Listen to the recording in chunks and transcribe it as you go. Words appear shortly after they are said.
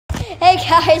Hey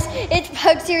guys, it's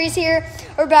Pug Series here.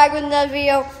 We're back with another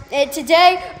video. And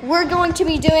today we're going to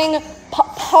be doing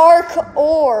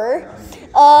parkour.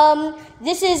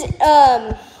 This is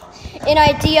an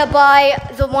idea by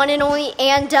the one and only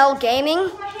Andel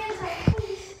Gaming,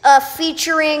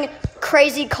 featuring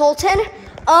Crazy Colton.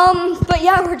 But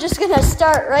yeah, we're just gonna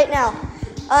start right now.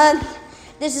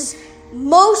 This is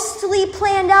mostly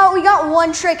planned out. We got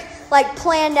one trick like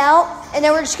planned out, and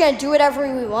then we're just gonna do whatever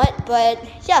we want. But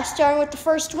yeah, starting with the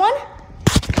first one.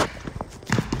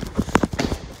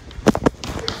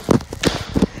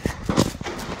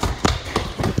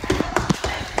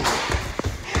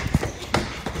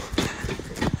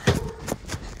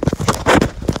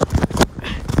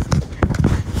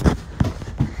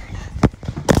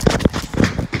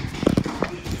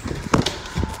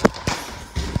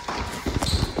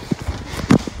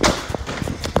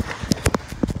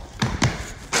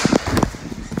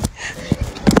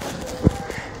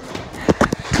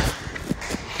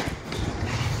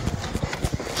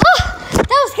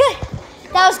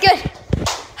 That was good.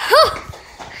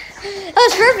 That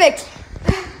was perfect.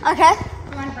 Okay.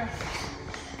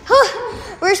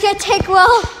 We're just gonna take,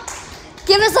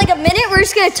 give us like a minute. We're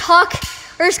just gonna talk.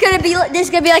 This is gonna be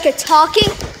like a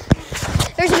talking.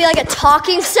 There's gonna be like a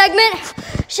talking segment.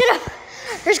 Shut up.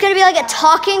 There's gonna be like a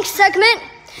talking segment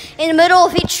in the middle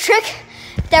of each trick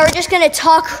that we're just gonna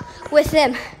talk with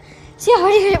them. So yeah,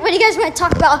 what do you guys want to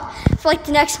talk about for like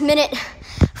the next minute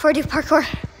before I do parkour?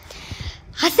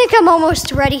 I think I'm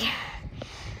almost ready.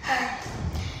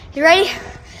 You ready?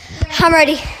 I'm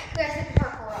ready.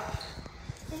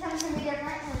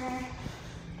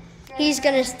 He's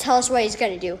gonna tell us what he's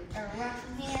gonna do. We're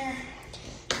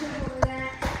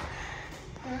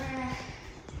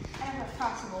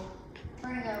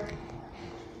gonna go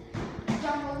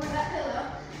jump over that pillow.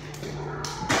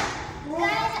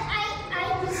 Guys, I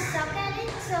just suck at it,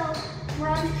 so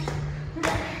run.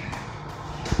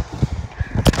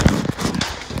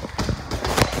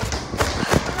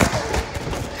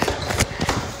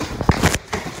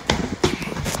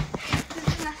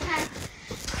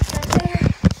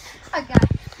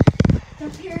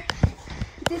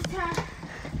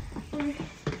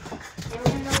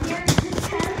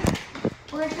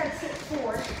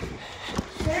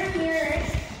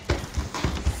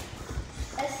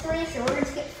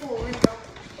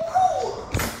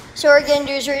 So what we're gonna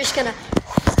do is we're just gonna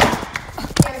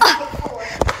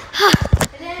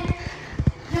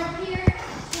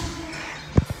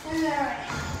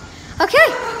okay,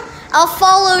 I'll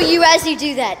follow you as you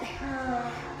do that.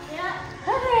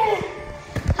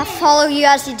 I'll follow you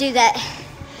as you do that.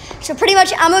 So pretty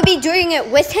much I'm gonna be doing it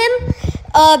with him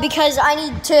because I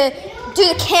need to do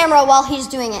the camera while he's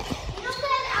doing it.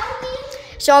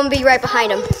 So I'm gonna be right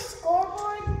behind him.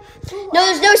 No,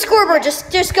 there's no scoreboard.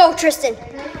 Just go, Tristan.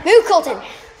 Move, Colton.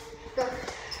 Go.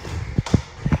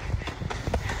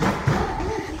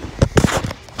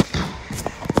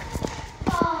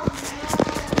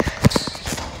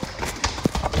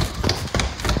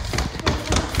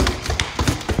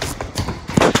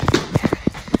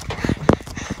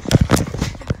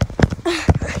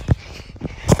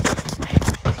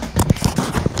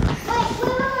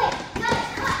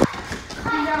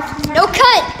 No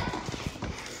cut.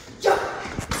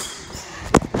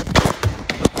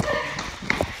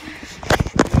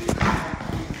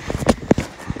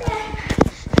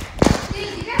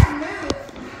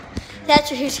 That's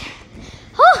what he's.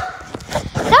 Oh,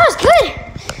 that was good.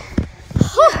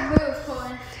 Oh. Move,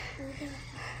 Colin.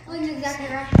 Looks exactly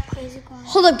right.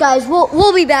 Hold up, guys.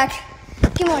 We'll be back.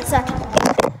 Give me 1 second.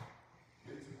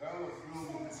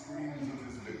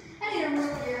 I need to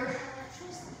move here.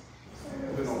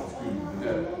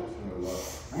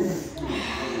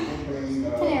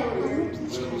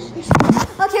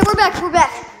 Okay, we're back.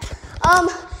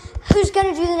 Who's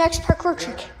gonna do the next parkour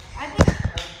trick?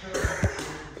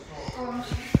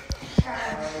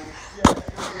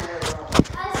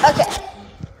 Okay.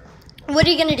 What are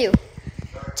you gonna do?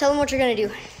 Tell them what you're gonna do.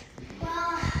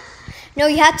 No,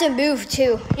 you have to move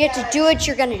too. You have to do what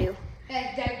you're gonna do.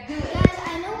 Guys,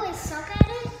 I know I suck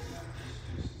at it.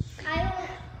 I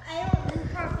don't do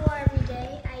parkour every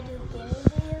day. I do gaming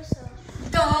videos, so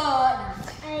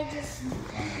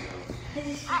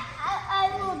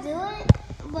I will do it,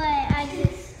 but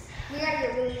we gotta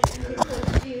get really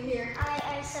close to you here.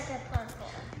 I suck at parkour.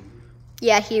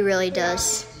 Yeah, he really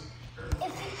does.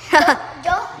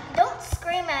 Don't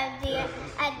scream at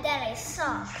that I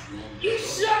suck. You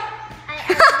suck.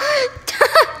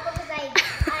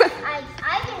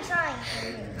 I've been trying.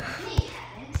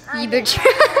 You've been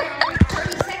trying.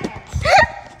 30 seconds.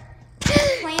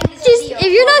 Just if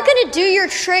if you're not gonna do your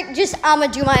trick, I'm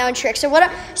gonna do my own trick. So what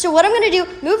I'm gonna do?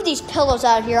 Move these pillows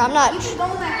out of here. I'm not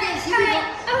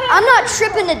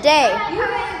tripping today.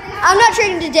 I'm not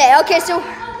tripping today. Okay, so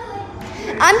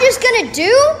I'm just gonna do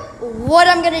what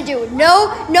I'm gonna do.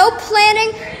 No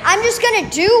planning. I'm just gonna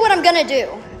do what I'm gonna do.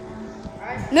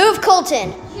 Move,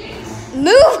 Colton.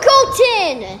 Move,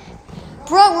 Colton.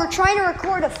 Bro, we're trying to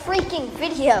record a freaking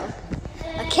video.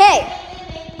 Okay.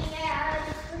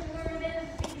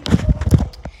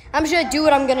 I'm just gonna do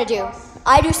what I'm gonna do.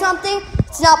 I do something,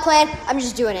 it's not planned, I'm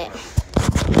just doing it.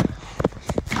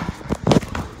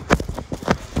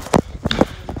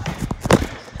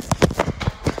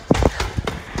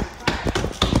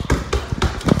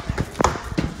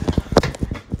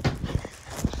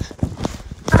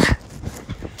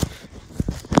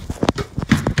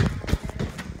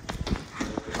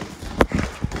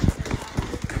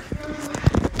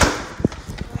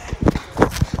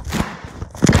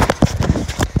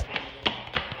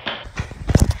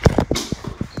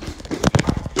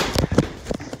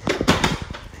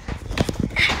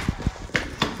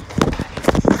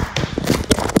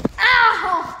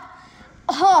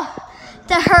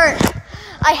 That hurt.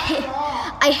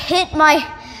 I hit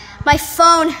my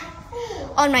phone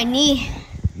on my knee.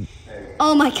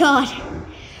 Oh my God.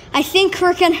 I think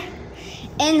we're gonna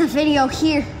end the video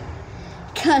here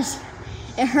because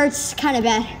it hurts kind of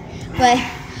bad. But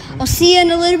I'll see you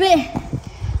in a little bit.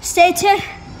 Stay tuned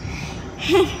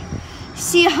and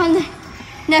see you on the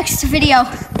next video.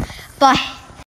 Bye.